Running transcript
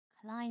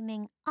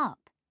climbing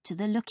up to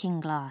the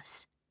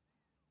looking-glass,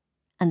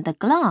 and the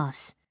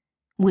glass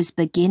was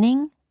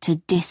beginning to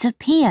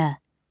disappear,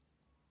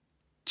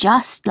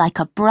 just like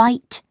a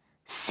bright,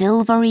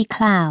 silvery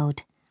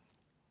cloud.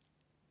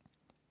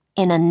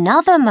 In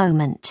another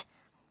moment,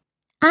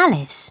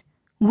 Alice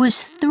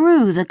was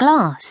through the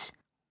glass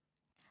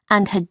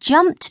and had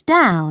jumped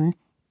down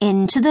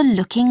into the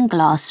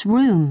looking-glass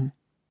room.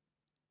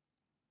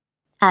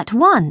 At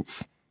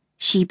once,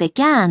 she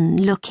began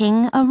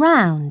looking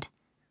around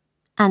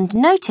and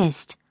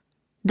noticed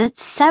that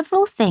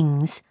several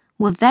things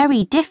were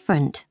very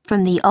different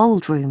from the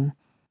old room.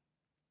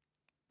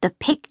 The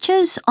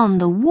pictures on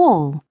the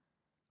wall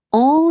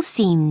all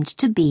seemed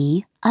to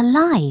be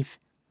alive,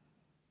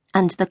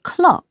 and the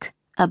clock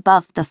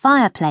above the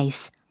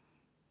fireplace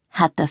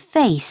had the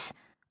face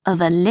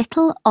of a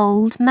little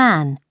old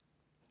man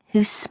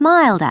who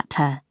smiled at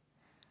her.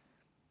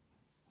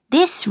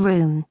 "This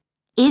room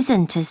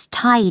isn't as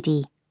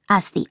tidy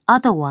as the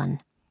other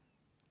one,"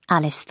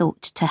 Alice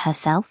thought to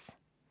herself,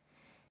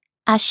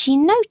 as she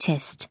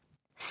noticed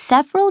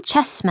several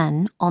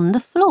chessmen on the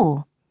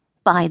floor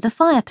by the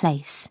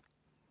fireplace.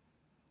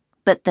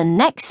 But the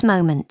next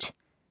moment,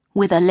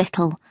 with a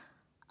little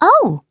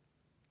 "oh"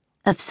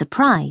 of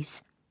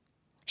surprise,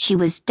 she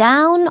was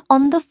down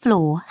on the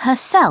floor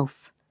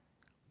herself,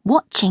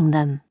 watching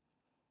them.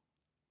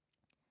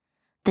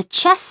 The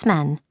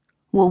chessmen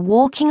were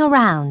walking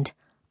around,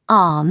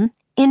 arm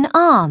in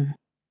arm.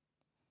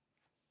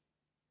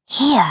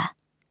 "Here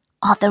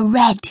are the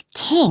Red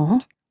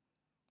King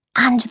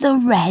and the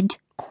Red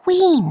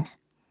Queen,"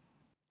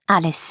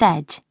 Alice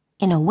said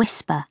in a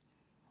whisper,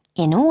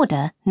 in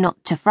order not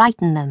to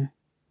frighten them.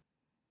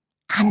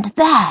 "And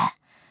there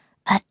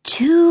are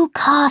two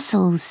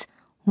castles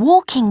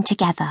walking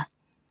together,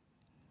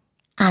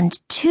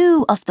 and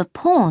two of the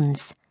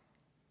pawns,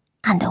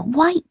 and a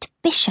white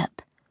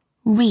bishop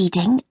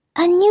reading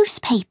a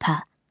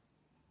newspaper.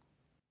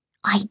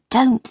 I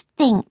don't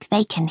think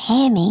they can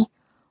hear me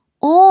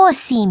or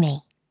see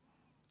me,"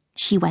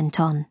 she went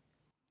on.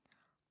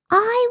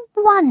 "I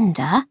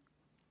wonder—"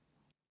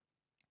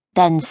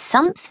 Then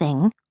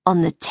something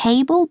on the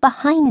table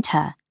behind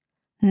her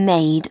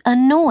made a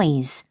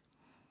noise.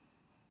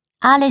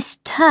 Alice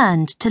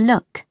turned to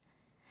look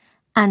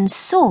and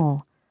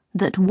saw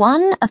that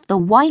one of the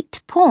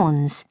white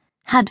pawns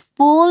had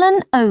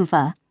fallen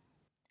over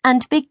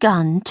and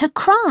begun to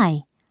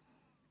cry.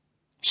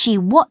 She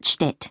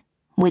watched it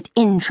with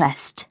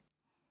interest.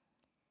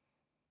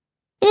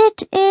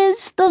 "It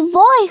is the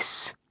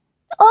voice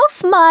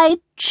of my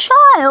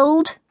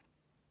child,"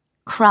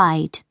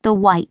 cried the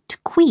White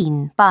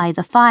Queen by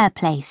the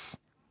fireplace.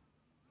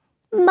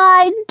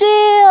 "My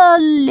dear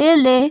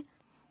Lily,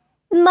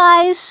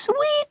 my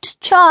sweet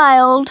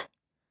child,"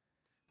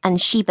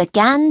 and she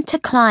began to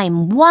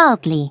climb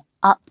wildly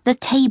up the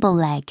table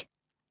leg.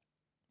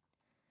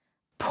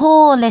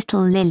 Poor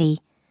little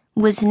Lily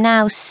was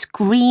now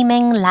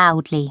screaming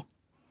loudly.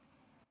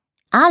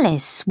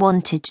 Alice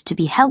wanted to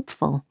be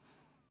helpful,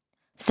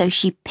 so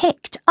she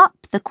picked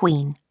up the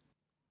Queen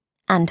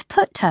and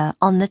put her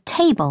on the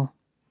table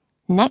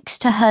next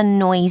to her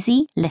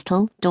noisy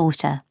little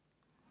daughter.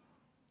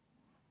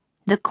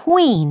 The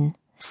Queen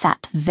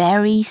sat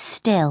very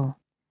still,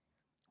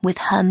 with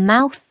her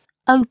mouth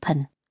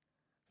open,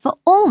 for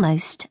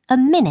almost a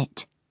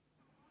minute.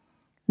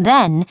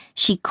 Then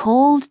she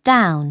called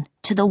down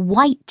to the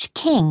White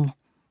King,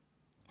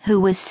 who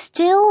was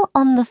still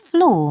on the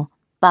floor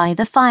by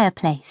the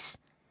fireplace.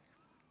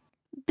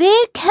 "Be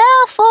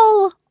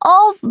careful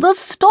of the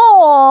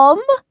storm."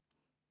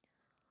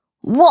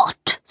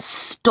 "What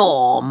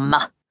storm?"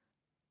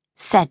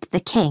 said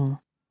the king,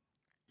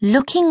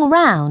 looking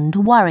round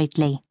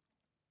worriedly.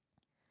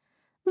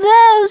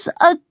 "There's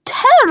a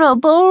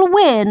terrible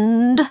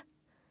wind.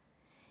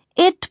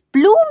 It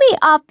blew me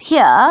up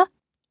here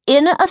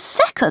in a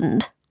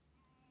second.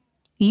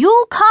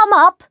 You come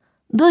up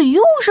the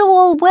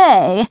usual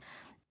way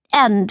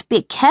and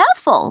be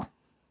careful."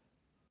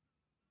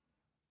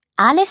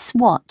 Alice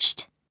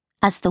watched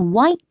as the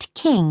White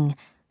King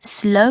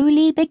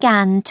slowly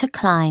began to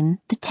climb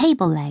the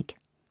table leg.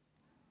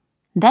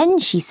 Then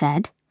she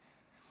said,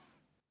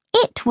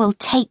 "It will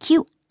take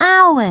you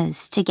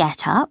hours to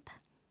get up.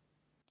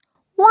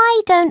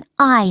 Why don't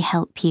I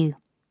help you?"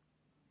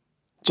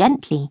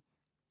 Gently,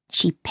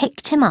 she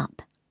picked him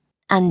up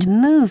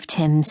and moved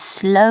him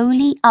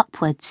slowly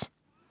upwards.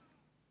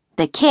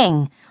 The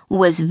king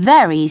was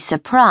very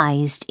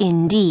surprised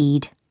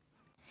indeed.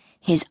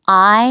 His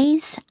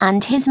eyes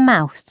and his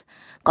mouth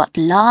got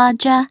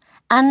larger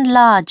and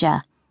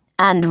larger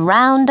and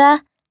rounder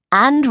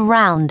and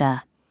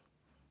rounder.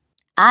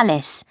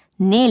 Alice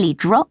nearly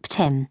dropped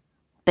him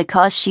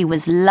because she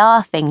was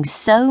laughing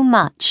so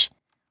much.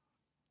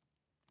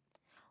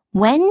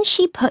 When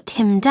she put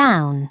him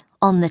down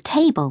on the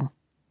table,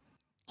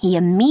 he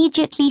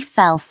immediately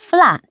fell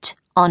flat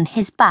on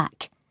his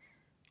back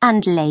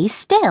and lay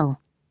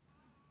still.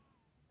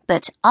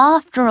 But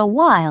after a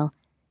while,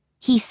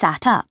 he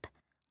sat up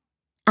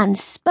and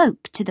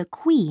spoke to the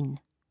Queen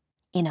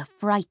in a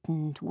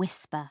frightened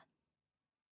whisper.